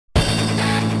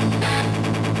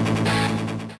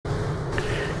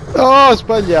Oh, ho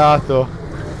sbagliato.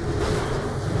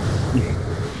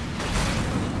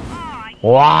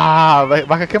 Wow,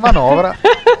 ma che manovra.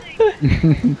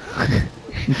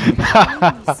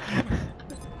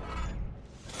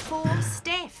 For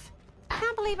Steph.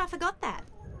 Can't believe I forgot that.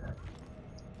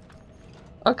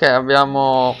 Ok,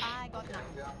 abbiamo... I got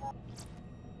nothing.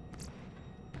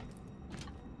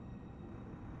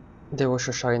 Devo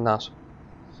sciosciare il naso.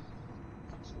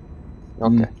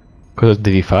 Ok. Cosa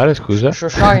devi fare, scusa?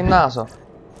 Sciosciare il naso.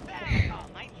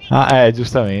 Ah,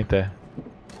 giustamente.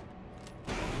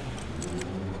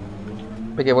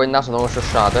 Perché voi il naso non lo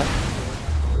sciosciate?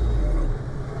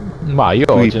 Ma io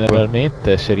Qui,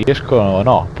 generalmente se riesco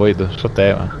no, poi so te.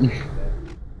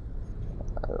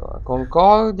 Allora,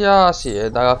 Concordia, sì, è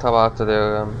dall'altra parte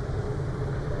del...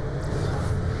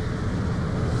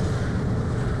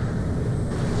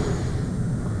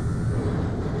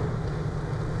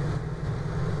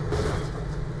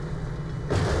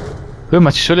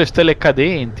 Ma ci sono le stelle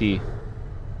cadenti.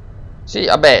 Sì,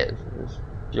 vabbè,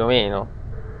 più o meno.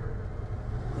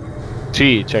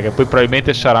 Sì, cioè che poi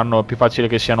probabilmente saranno più facili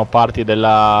che siano parti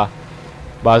della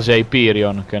base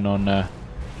Hyperion che non...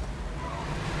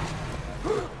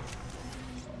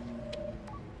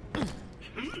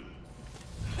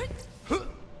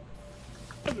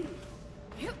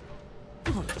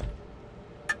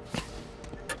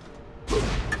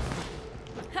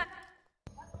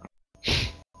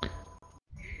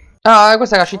 Ah,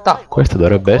 questa è la città. Questa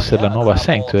dovrebbe essere la nuova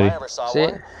Sanctuary.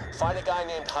 Sì.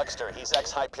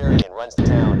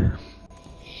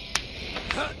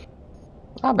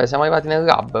 Vabbè, siamo arrivati nel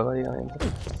lab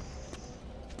praticamente.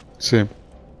 sì.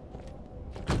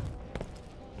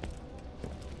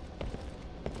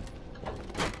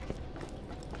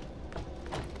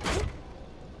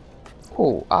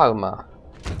 Arma.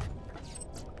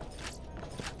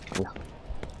 Via.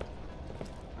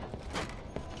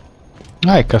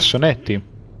 Ah, i cassonetti.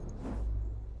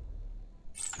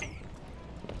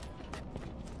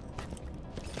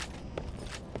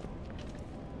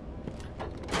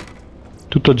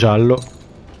 Tutto giallo.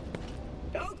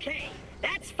 Okay,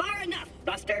 that's far enough,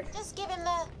 Buster. Just give him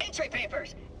the... Entry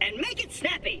papers, and make it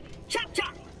snappy. Chop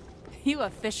chop. You a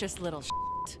vicious little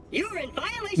You're in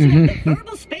violation of the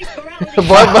verbal space morality.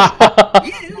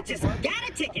 You just got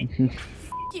a ticket.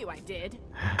 you, I did.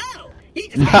 Oh, you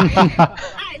just got it.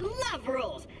 I love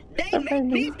rules. They make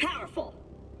me powerful.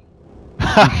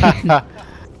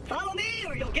 Follow me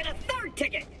or you'll get a third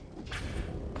ticket.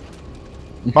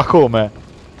 Ma come?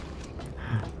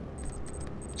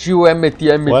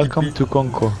 CUMTM. Welcome to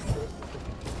Conco.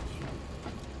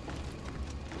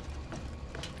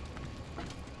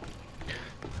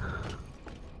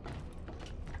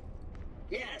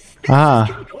 Yes, this Ah.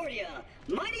 is Concordia,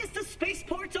 mightiest of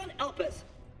spaceports on Elpis.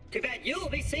 Too bad you'll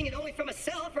be seeing it only from a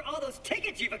cell for all those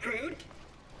tickets you've accrued.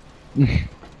 Give him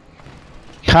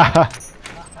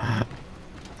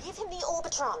the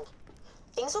Orbitron.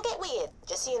 Things will get weird,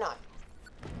 just so you know.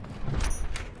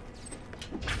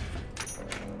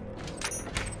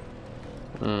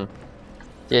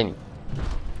 Tieni.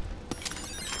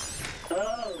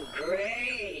 Oh,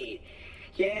 great.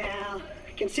 Yeah,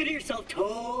 consider yourself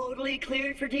totally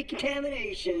cleared for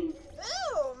decontamination.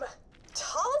 Boom!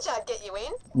 Told you I'd get you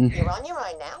in. You're on your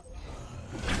own now.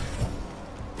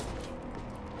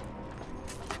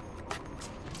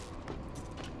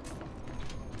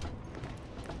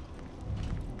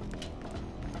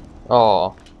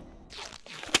 Oh.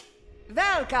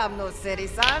 Welcome, no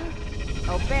citizen.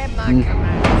 Obey my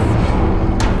commands.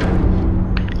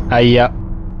 Aia.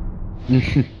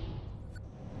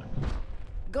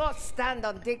 Go stand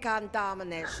on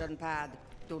decontamination pad.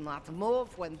 Do not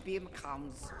move when beam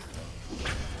comes.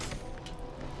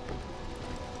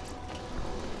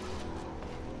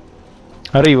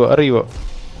 Arrivo.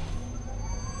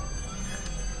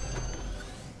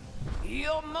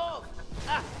 You move.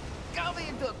 Go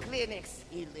into clinics,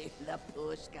 silly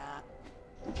Lapushka.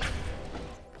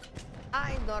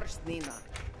 I nurse Nina.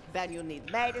 When you need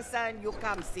medicine, you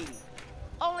come see.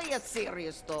 Only it's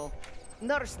serious though.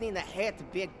 Nurse Nina hate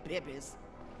big babies.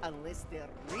 Unless they're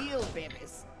real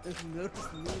babies. Nurse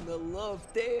Nina love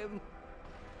them.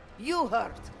 You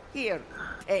hurt. Here,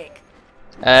 take.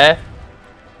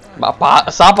 Ma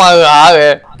sa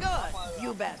parlare. Good,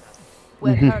 you better.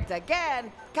 When hurt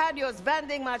again, can use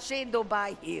vending machine to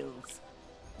buy heals.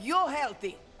 You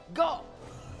healthy. Go.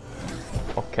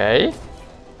 Ok.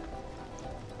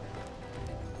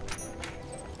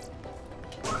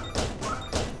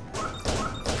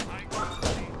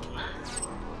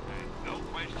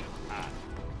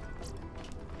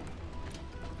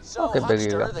 che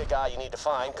bello. The guy you need to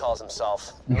find calls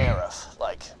himself Marif,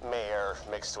 like mayor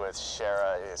mixed with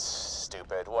Shara is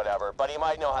stupid, whatever. But he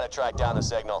might know how to track down the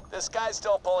signal. This guy's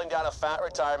still pulling down a fat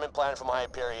retirement plan from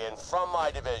Hyperion from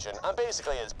my division. I'm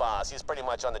basically his boss. He's pretty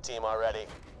much on the team already.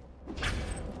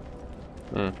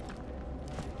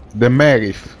 The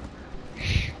Marif.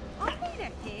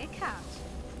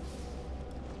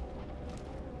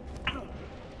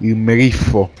 Il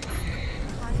meriffo.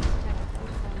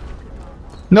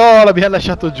 No, l'abbiamo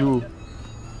lasciato giù.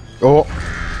 Oh.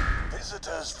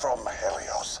 Visitors from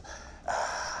Helios.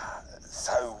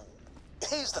 So,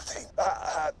 here's the thing.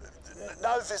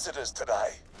 No visitors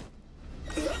today.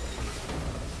 You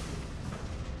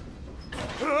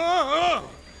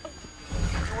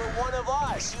were one of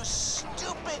us, you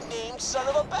stupid named son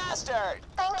of a bastard!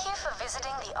 Thank you for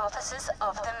visiting the offices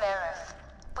of the Marif.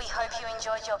 We hope you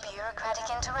enjoyed your bureaucratic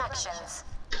interactions.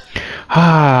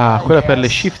 Ah, quella per le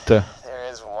shift. There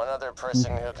is one other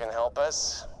person who can help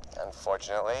us,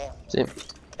 unfortunately. Sì.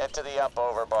 Get to the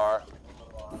up-over bar.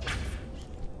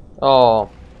 Oh.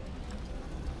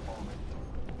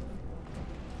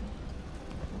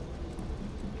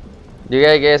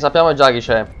 Direi che sappiamo già chi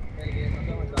c'è.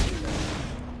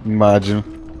 Immagino.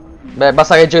 Beh,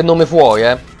 basta leggere il nome fuori,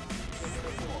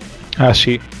 Ah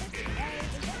sì.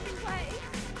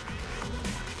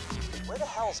 Where the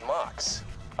hell's Mox?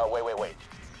 Oh, wait.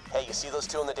 Hey, you see those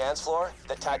two on the dance floor?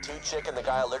 The tattooed chick and the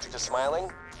guy allergic to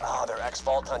smiling? Oh, they're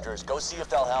ex-Vault Hunters. Go see if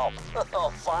they'll help. Oh,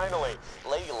 finally.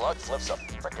 Lady Luck flips a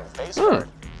frickin' face card.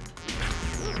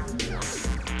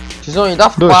 Ci sono i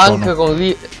Daft Dove Punk sono? con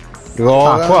lì.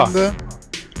 Roland.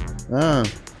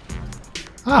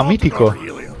 Ah, mitico.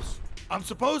 Helios. I'm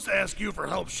supposed to ask you for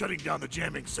help shutting down the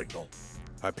jamming signal.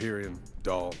 Hyperion,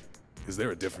 Doll, is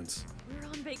there a difference? We're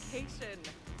on vacation.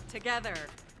 Together.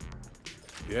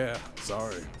 Yeah,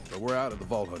 sorry, but we're out of the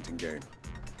vault hunting game.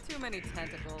 Too many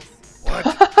tentacles.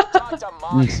 Talk to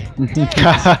Moxie.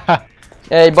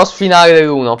 È il boss finale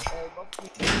dell'1.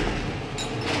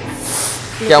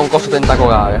 Che ha un costo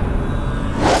tentacolare.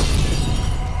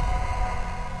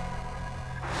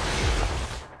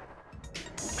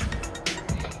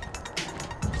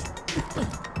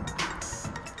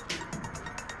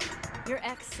 Your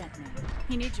ex sent me.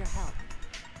 He needs your help.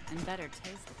 And better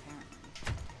taste,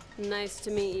 apparently. Nice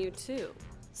to meet you, too.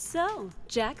 So,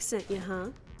 Jack sent you,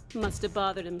 huh? Must have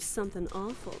bothered him something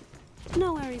awful.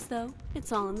 No worries, though.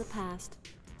 It's all in the past.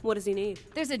 What does he need?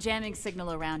 There's a jamming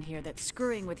signal around here that's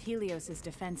screwing with Helios's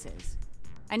defenses.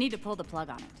 I need to pull the plug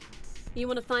on it. You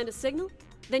want to find a signal?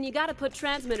 Then you gotta put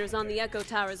transmitters on the echo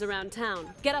towers around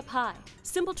town. Get up high.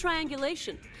 Simple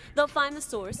triangulation. They'll find the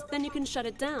source, then you can shut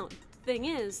it down. Thing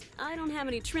is, I don't have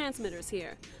any transmitters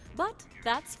here. But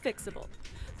that's fixable.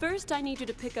 First, I need you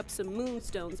to pick up some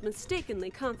moonstones mistakenly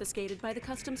confiscated by the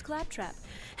customs claptrap.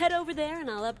 Head over there and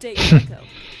I'll update your echo.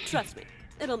 Trust me,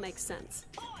 it'll make sense.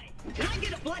 Can I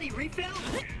get a bloody refill?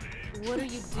 What are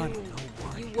you doing?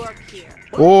 You work here.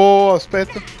 Oh,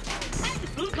 aspetta.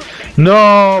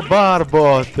 No,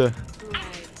 Barbot. Right.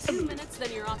 2 minutes,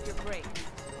 then you're off your break.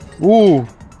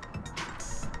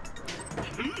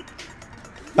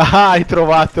 Ah, hai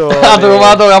trovato. Ha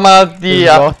trovato la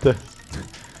malattia.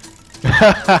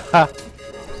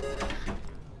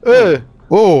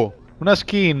 Oh, una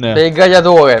skin. Per il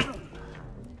gladiatore.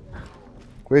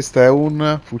 Questa è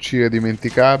un fucile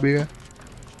dimenticabile.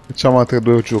 Facciamo altre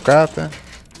 2 giocate.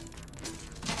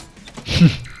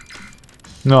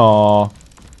 No.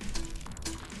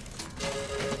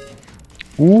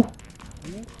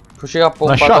 Fucile a pompa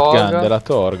Una shotgun Torg. della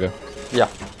Torg. Via.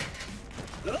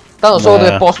 Tanto solo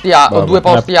 3 posti A, o 2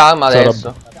 posti arma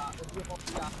adesso.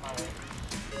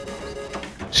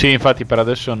 Sì, infatti per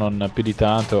adesso non più di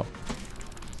tanto.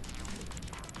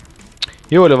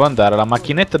 Io volevo andare alla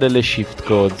macchinetta delle shift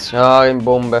codes. Ah, in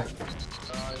bombe.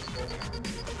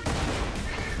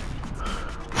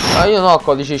 Ah, io non ho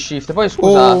codici shift. Poi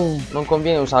scusa, non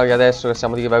conviene usarli adesso che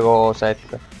siamo di livello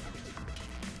 7.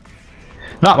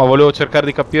 No, ma volevo cercare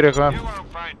di capire come.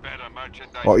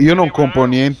 Oh, io non compro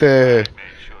niente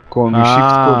con i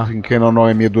shift code finché non ho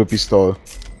le mie 2 pistole.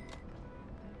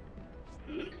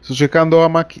 Sto cercando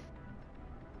la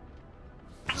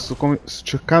sto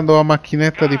cercando la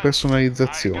macchinetta di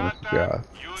personalizzazione.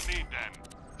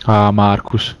 Ah,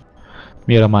 Marcus.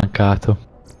 Mi era mancato.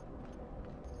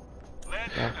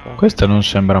 Questa non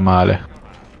sembra male.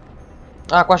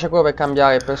 Ah, qua c'è quello per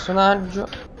cambiare il personaggio.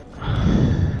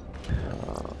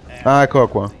 Ah, eccola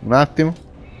qua. Un attimo.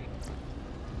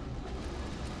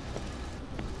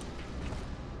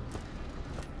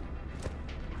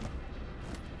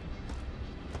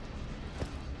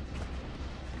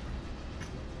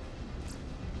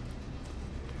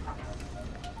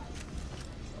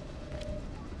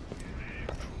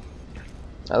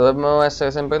 Dovremmo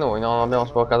essere sempre noi, no? Non abbiamo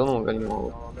sporcato nulla di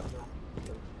nuovo.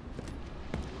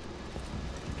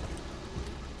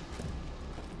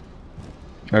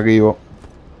 Arrivo.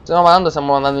 Stiamo parlando,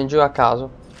 stiamo andando in giro a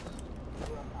caso.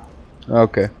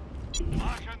 Ok.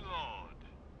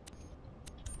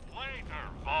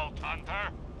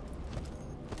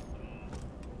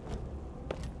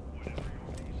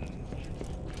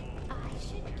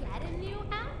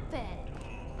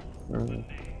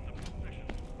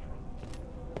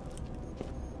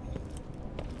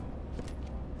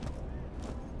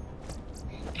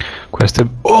 Questo è...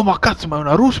 Oh, ma cazzo, ma è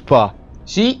una ruspa!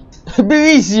 Sì, è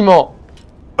bellissimo!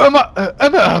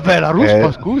 Vabbè, la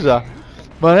ruspa, scusa!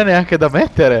 Ma non è neanche da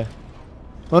mettere!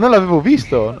 Ma non l'avevo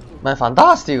visto! Ma è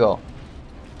fantastico!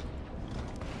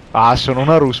 Ah, sono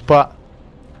una ruspa!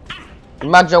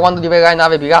 Immagina quando diverrai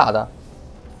nave pirata.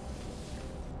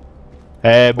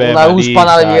 Beh, una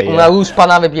ruspa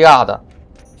nave pirata.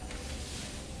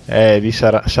 Lì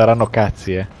saranno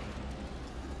cazzi,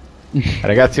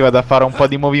 Ragazzi, vado a fare un po'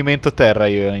 di movimento terra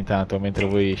io intanto, mentre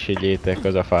voi scegliete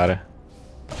cosa fare.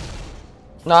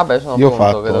 No, vabbè, sono io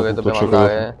pronto, credo che dobbiamo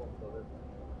andare.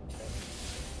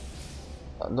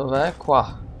 Dov'è?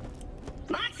 Qua.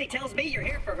 Moxie tells me you're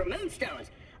here for her moonstones.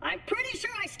 I'm pretty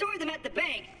sure I stored them at the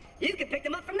bank. You can pick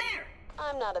them up from there.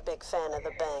 I'm not a big fan of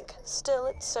the bank. Still,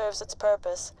 it serves its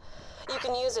purpose. You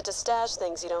can use it to stash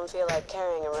things you don't feel like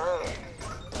carrying around.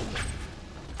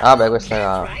 Ah, beh, questa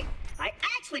era...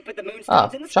 Ah,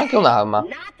 c'è anche un'arma.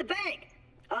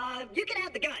 You can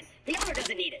have the gun. The owner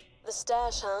doesn't need it. The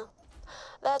stash, huh?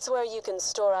 That's where you can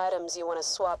store items you want to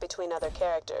swap between other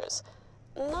characters.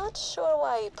 Not sure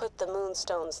why you put the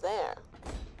moonstones there.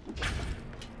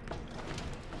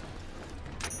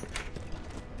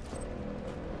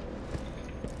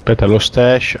 Aspetta, lo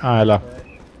stash... Ah, è là.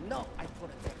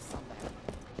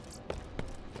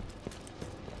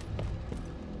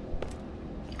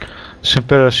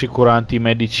 Sempre rassicuranti i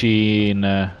medici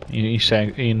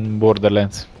in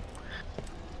Borderlands.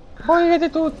 Voi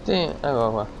vedete tutti!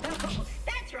 Ecco qua.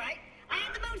 That's right. I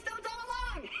had the moonstones all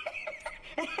along.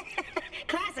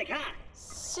 Classic, huh?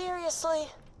 Seriously?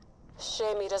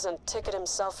 Shame he doesn't ticket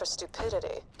himself for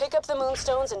stupidity. Pick up the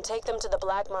moonstones and take them to the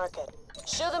black market.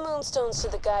 Show the moonstones to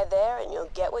the guy there and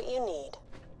you'll get what you need.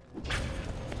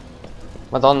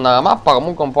 Madonna, la mappa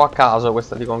comunque un po' a caso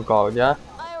questa di Concordia,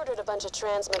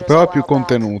 Però più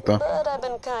contenuta. But I've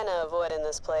been kind of avoiding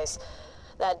this place.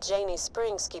 That Janie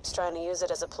Springs keeps trying to use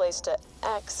it as a place to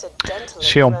accidentally.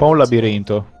 Sì, è un po' un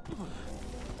labirinto.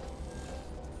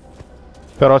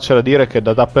 Però c'è da dire che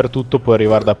da dappertutto puoi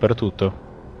arrivare dappertutto.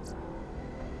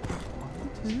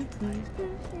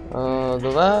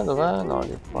 Dov'è? Dov'è? No,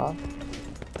 di qua.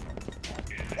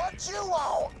 What you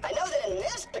want? I know that in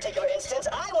this particular instance,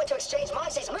 I want to exchange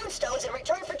Moxie's moonstones in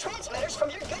return for transmitters from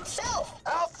your good self.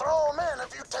 I'll throw them in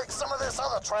if you take some of this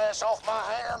other trash off my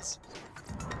hands.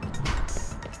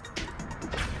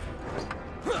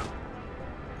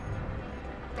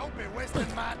 Don't be wasting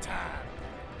my time.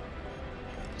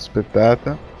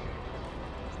 Aspettate.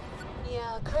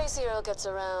 Yeah, Crazy Earl gets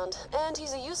around, and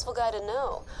he's a useful guy to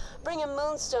know. Bring him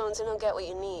moonstones and he'll get what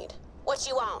you need. What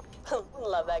you want?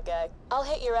 Love that guy. I'll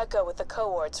hit your echo with the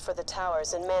coords for the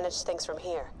towers and manage things from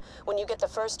here. When you get the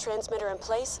first transmitter in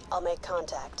place, I'll make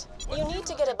contact. You need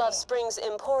to get above Spring's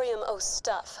Emporium O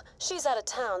stuff. She's out of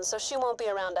town, so she won't be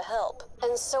around to help.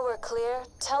 And so we're clear,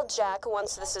 tell Jack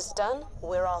once this is done,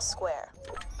 we're all square.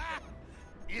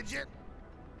 Idiot.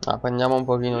 Ah, prendiamo un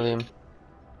pochino di...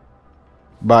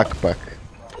 Backpack.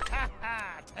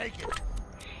 Take it.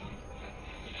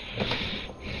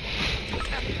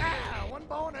 One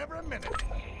bone every minute.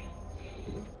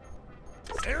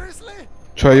 Seriously?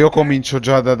 Cioè io comincio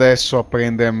già da adesso a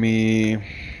prendermi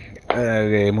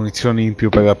le munizioni in più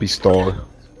per la pistola.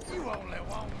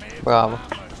 Bravo.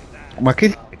 Ma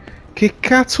che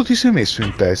cazzo ti sei messo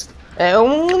in testa? È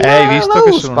un... hai visto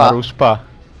che sono una ruspa?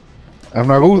 È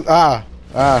una ruspa?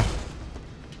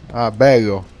 Ah,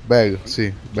 bello,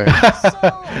 sì, bello.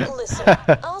 So, listen,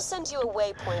 I'll send you a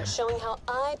waypoint showing how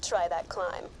I try that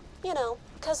climb. You know,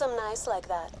 'cause I'm nice like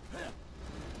that.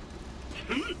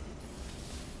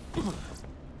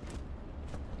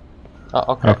 Ah,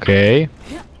 ok. Ok.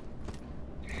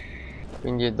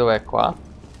 Quindi dov'è qua?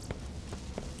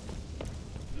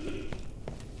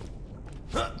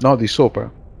 No, di sopra.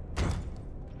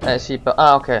 Sì,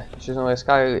 ah, ok, ci sono le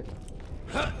scale lì.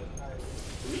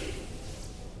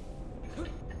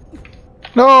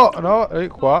 No,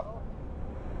 qua.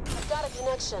 I've got a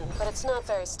connection, but it's not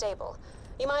very stable.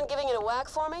 You mind giving it a whack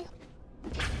for me?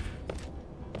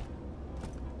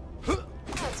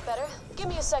 That's better. Give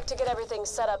me a sec to get everything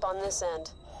set up on this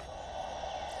end.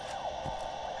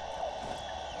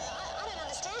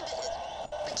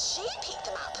 she picked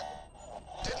him up.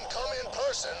 Didn't come in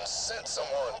person, sent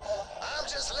someone. I'm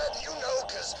just letting you know,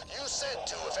 cause you said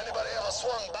to if anybody ever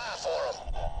swung by for him.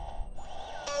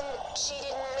 And she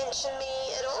didn't mention me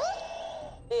at all?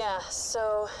 Yeah,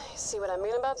 so, see what I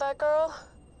mean about that girl?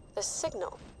 The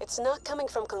signal. It's not coming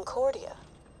from Concordia.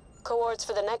 Coords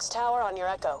for the next tower on your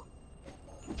echo.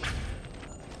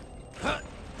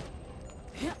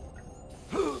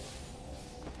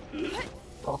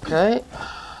 Ok.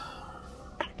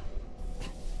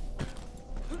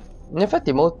 In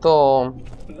effetti molto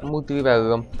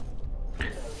multilivello.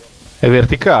 È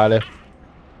verticale.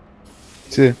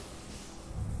 Sì.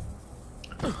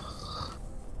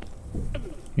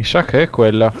 Mi sa che è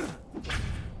quella.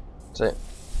 Sì.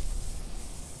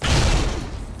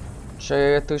 C'è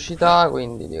elettricità,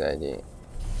 quindi direi di...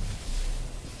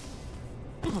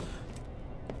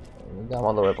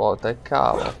 Vediamo dove porta il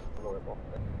cavo.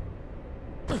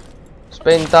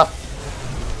 Spenta.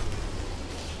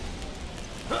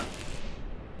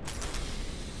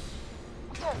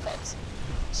 Perfect.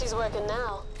 She's working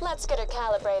now. Let's get her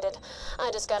calibrated. I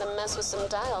just gotta mess with some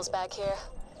dials back here.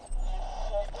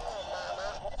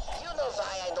 Mama, you know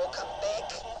why I don't come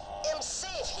back? I'm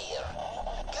safe here.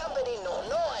 Company no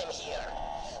know I'm here.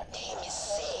 Name is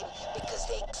same because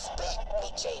they expect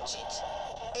me change it.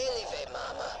 Anyway,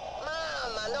 Mama.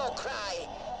 Mama, no cry.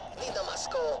 Lido must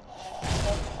go.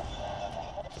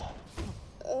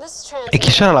 This E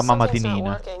chi sarà la mamma transmitter di something's not Nina?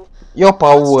 working. Io ho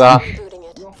paura. Rebooting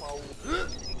it.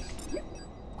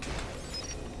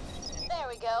 There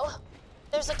we go.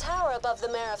 There's a tower above the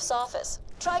Marif's office.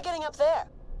 Try getting up there.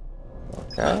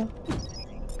 Ok.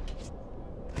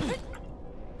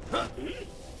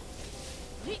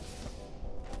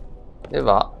 E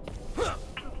va.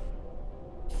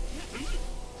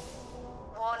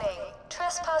 Warning.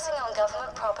 Trespassing on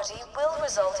government property will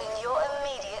result in your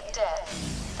immediate death.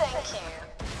 Thank you.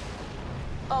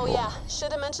 Oh yeah,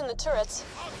 should have mentioned the turrets.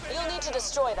 You'll need to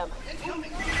destroy them.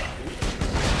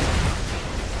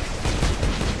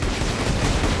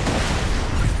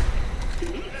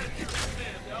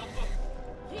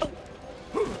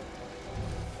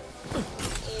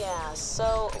 Yeah,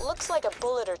 so looks like a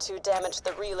bullet or two damaged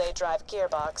the relay drive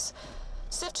gearbox.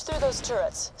 Sift through those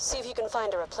turrets, see if you can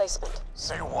find a replacement.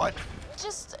 Say what?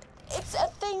 Just, it's a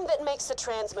thing that makes the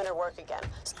transmitter work again.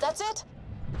 That's it?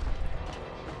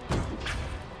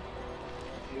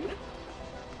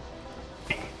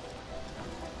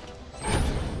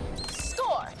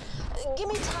 Score! Give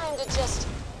me time to just...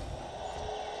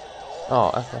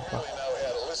 Oh, ecco qua.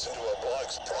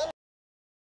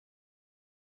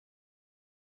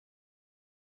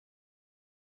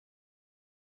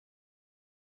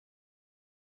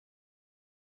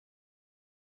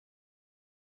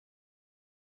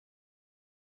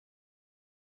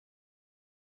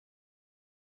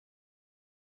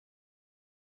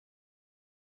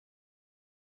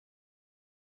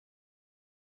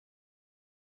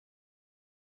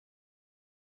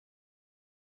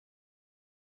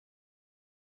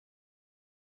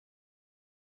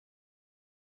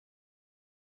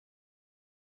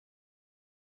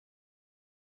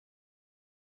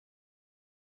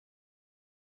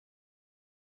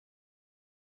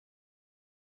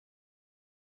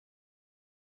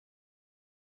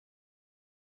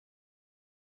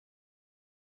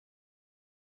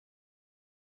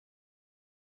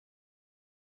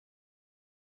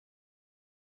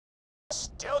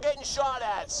 Still getting shot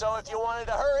at, so if you wanted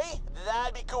to hurry,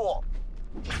 that'd be cool.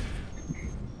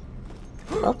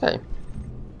 Ok.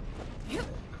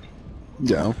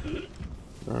 Andiamo.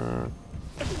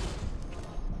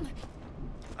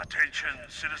 Attention,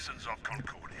 citizens of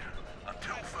Concordia.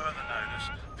 Until further notice,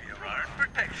 for your own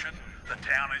protection, the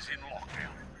town is in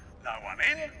lockdown. No one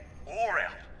in or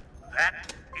out.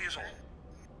 That is all.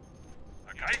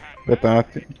 Okay? Aspetta un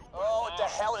attimo. Oh, what the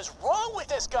hell is wrong with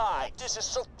this guy? This is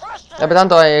so frustrating. Beh,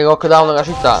 tanto è lockdown nella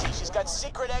città. She's got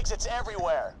secret exits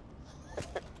everywhere.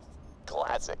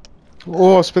 Classic.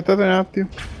 Oh, aspettate un attimo.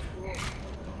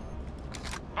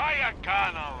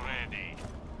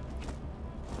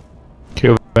 Che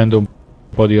io vendo un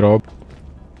po' di roba.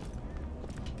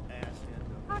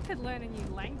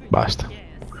 Basta.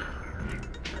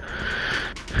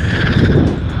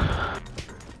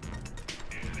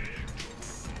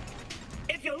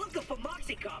 If you're looking for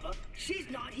Moxie Cover, she's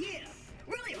not here.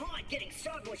 Really hard getting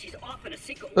served when she's off in a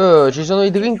secret. Ci sono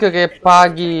i drink che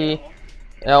paghi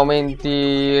e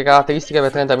aumenti le caratteristiche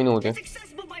per 30 minuti.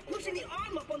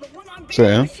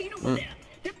 Sì.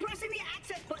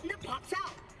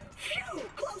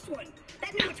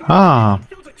 Ah.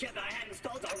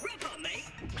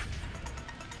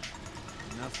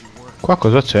 Qua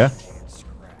cosa c'è?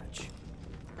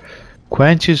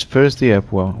 Quenches first the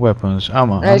weapons. Ah,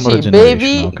 ma sì,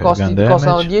 bevi,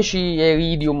 costano 10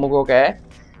 iridium, quello che è.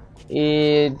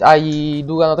 E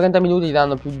durano 30 minuti, ti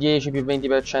danno più 10, più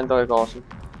 20% le cose.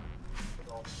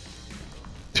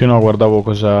 Sì, no, guardavo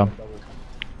cosa...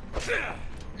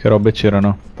 che robe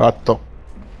c'erano. Fatto.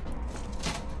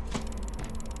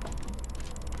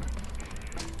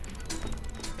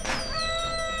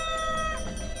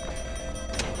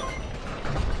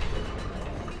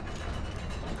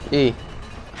 E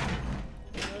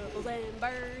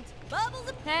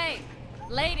Hey,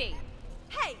 lady.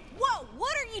 Hey, whoa,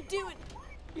 what are you doing?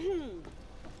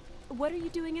 What are you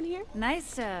doing in here?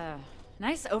 Nice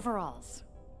overalls.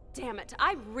 Damn it,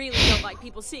 I really don't like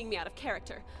people seeing me out of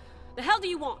character. The hell do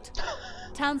you want?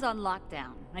 Town's on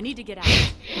lockdown. I need to get out.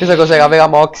 questa cos'è, la vera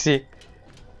Moxie?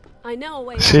 I know a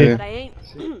way Sì. out, but I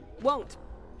won't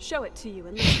show it to you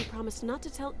unless you promise not to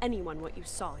tell anyone what you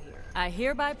saw here. I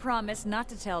hereby promise not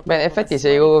to tell. Beh, in effetti se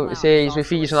i suoi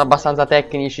figli sono abbastanza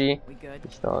tecnici,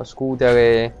 questo scooter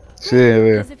e... Sì, è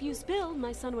vero. Because if you spill,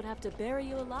 my son would have to bury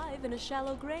you alive in a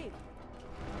shallow grave.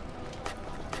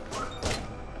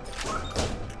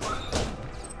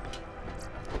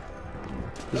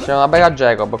 C'è una bella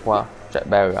Jacob qua. Cioè,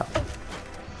 bella.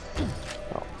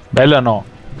 No. Bella no.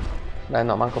 Beh,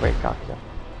 no, manco per il cacchio.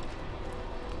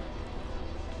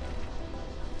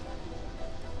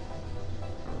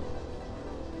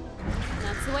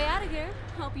 That's the way out of here.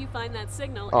 Hope you find that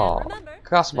signal Oh, and remember.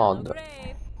 Crash Mod.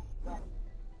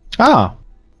 Ah!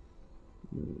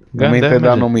 Mentre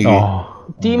danno mili. No.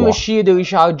 Team Shield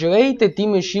Recharge Rate e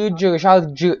Team Shield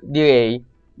Recharge Delay.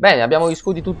 Bene, abbiamo gli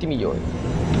scudi tutti migliori.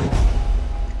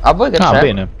 A voi che c'è?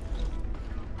 Bene.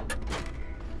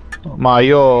 Ma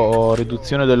io ho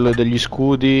riduzione degli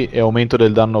scudi e aumento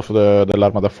del danno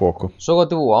dell'arma da fuoco. Solo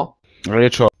tuo? Io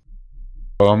c'ho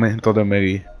l'aumento del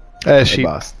melee. Sì,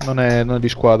 basta. non è di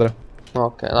squadra.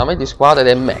 Ok, no, a me di squadra ed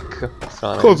è Mac.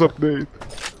 Cosa update?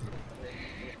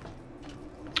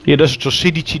 Io adesso ho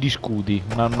 16 di scudi,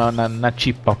 una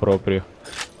cippa proprio.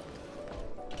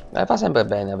 Fa sempre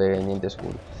bene avere niente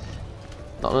scudi.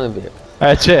 No, non è vero.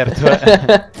 Certo.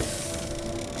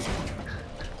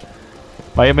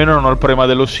 Ma io almeno non ho il problema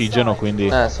dell'ossigeno,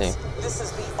 quindi... sì.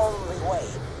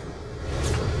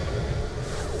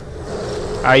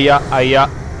 Aia, aia.